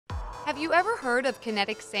Have you ever heard of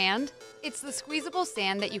kinetic sand? It's the squeezable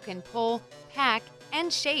sand that you can pull, pack,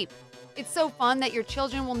 and shape. It's so fun that your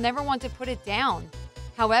children will never want to put it down.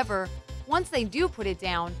 However, once they do put it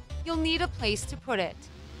down, you'll need a place to put it.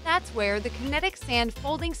 That's where the Kinetic Sand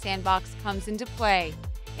Folding Sandbox comes into play.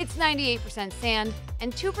 It's 98% sand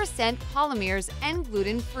and 2% polymers and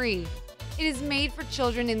gluten-free. It is made for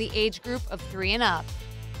children in the age group of 3 and up.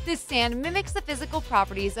 This sand mimics the physical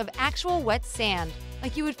properties of actual wet sand,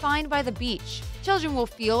 like you would find by the beach. Children will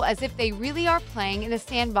feel as if they really are playing in a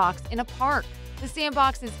sandbox in a park. The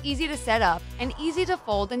sandbox is easy to set up and easy to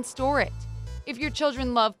fold and store it. If your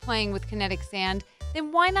children love playing with kinetic sand,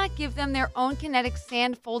 then why not give them their own Kinetic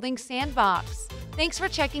Sand Folding Sandbox? Thanks for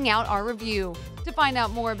checking out our review. To find out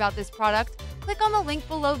more about this product, click on the link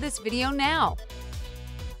below this video now.